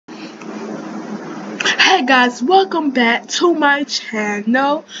Hey guys, welcome back to my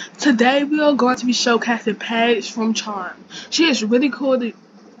channel. Today we are going to be showcasing Paige from Charm. She is really cool to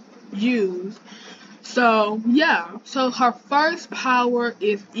use. So yeah, so her first power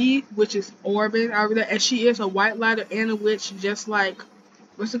is E, which is Orbin, and she is a white lighter and a witch, just like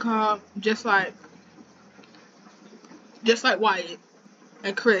what's it called? Just like Wyatt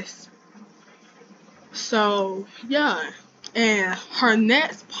and Chris. So yeah, and her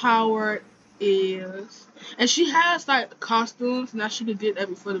next power is, and she has like costumes. Now she could did that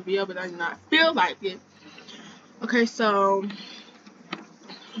before the video, but I did not feel like it. Okay, so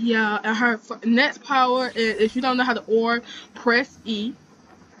yeah, and her next power is, if you don't know how to orb, press E.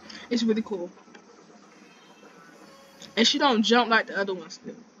 It's really cool, and she don't jump like the other ones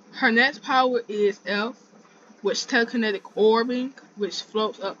do. Her next power is F, which telekinetic orbing, which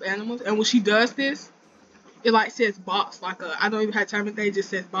floats up animals, and when she does this, it like says box, like I don't even have time to think, it just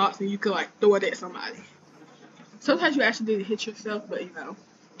says box, and you could like throw it at somebody. Sometimes you actually need to hit yourself, but you know,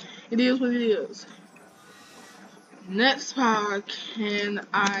 it is what it is. Next power, can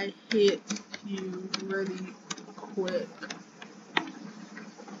I hit you really quick?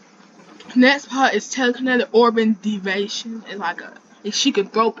 Next power is telekinetic orbing deviation. It's like she can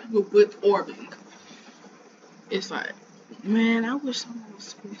throw people with orbing. It's like, man, I wish someone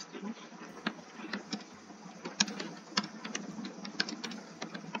was twisted.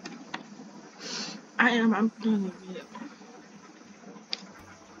 I'm doing the video.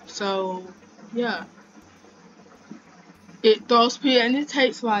 So, yeah. It throws people, and it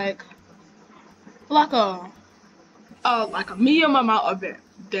takes like a medium amount of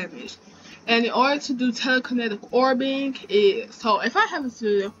damage. And in order to do telekinetic orbing is, so if I have to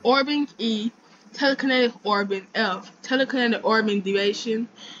do orbing E, telekinetic orbing F, telekinetic orbing deviation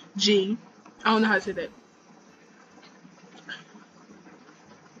G. I don't know how to say that.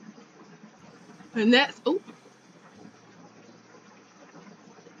 And that's, oh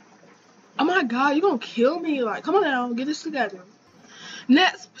my god, you're gonna kill me. Like, come on now, get this together.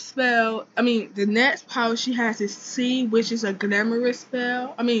 The next power she has is C, which is a glamorous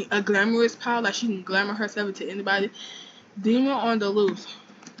spell. A glamorous power, like she can glamour herself to anybody. Demon on the loose.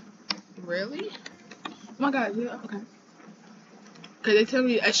 Really? Oh my god, yeah, okay. Okay, they tell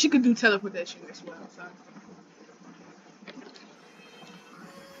me she could do teleportation as well, so.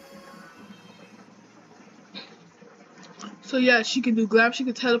 So yeah, she can do glam, she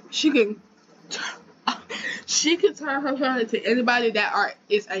can she can turn her into anybody that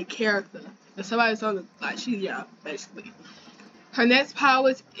is a character. If somebody's on the, like, basically. Her next power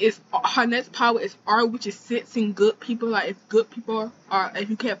is R, which is sensing good people. Like, if good people are, if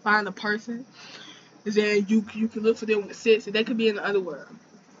you can't find a person, then you can look for them with sense, and they could be in the underworld.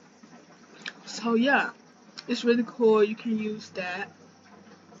 So yeah, it's really cool. You can use that.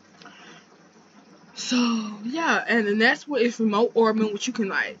 So yeah, and the next one is remote orbing, which you can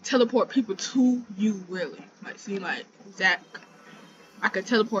like teleport people to you. Really, like, see, like Zach, I could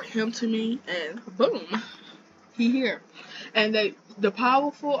teleport him to me, and boom, he here. And the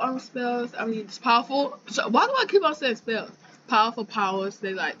powerful spells. It's powerful. So why do I keep on saying spells? Powerful powers.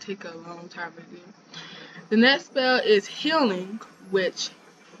 They like take a long time to do. The next spell is healing, which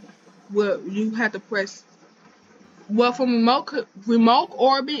you have to press. Well, from remote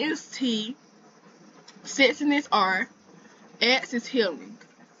orbing is T. Sensing is R. X is healing.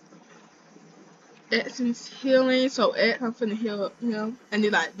 X is healing, so X, I'm finna heal him, and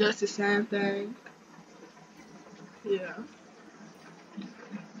it like does the same thing. Yeah.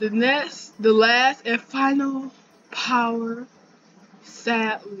 The last and final power,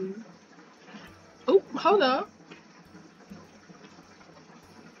 sadly. Oh, hold up.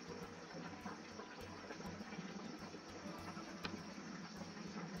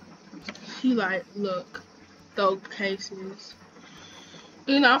 He like, look, those cases.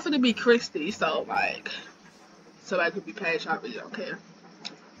 You know, I'm finna be Christy, so like, somebody could be Paige, I really don't care.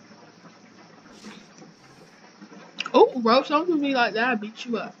 Oh, Roach, don't do me like that, I'll beat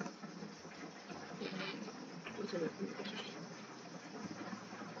you up.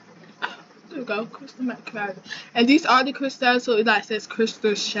 There we go, Crystal McCracken. And these are the crystals, so it like says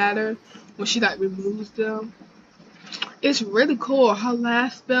crystal shatter when she like removes them. It's really cool. Her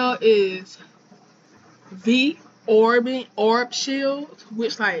last spell is V Orb Shield,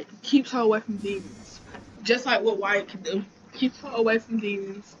 which like keeps her away from demons. Just like what Wyatt can do. Keeps her away from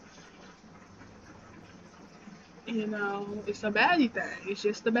demons. You know, it's a baddie thing. It's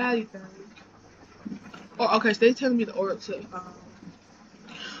just a baddie thing. Or okay, so they're telling me the orb too.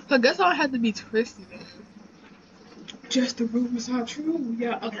 So I guess I'll have to be twisted then. Just the rumors are true.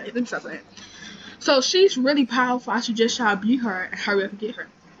 Yeah, okay, let me stop saying. So she's really powerful. I suggest y'all beat her and hurry up and get her.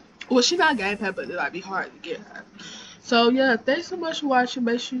 Well, she not Game Pass, but it like be hard to get her. So yeah, thanks so much for watching.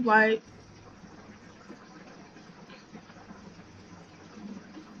 Make sure you like.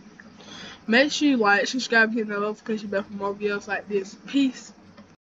 Make sure you like, subscribe, hit the notification bell for more videos like this. Peace.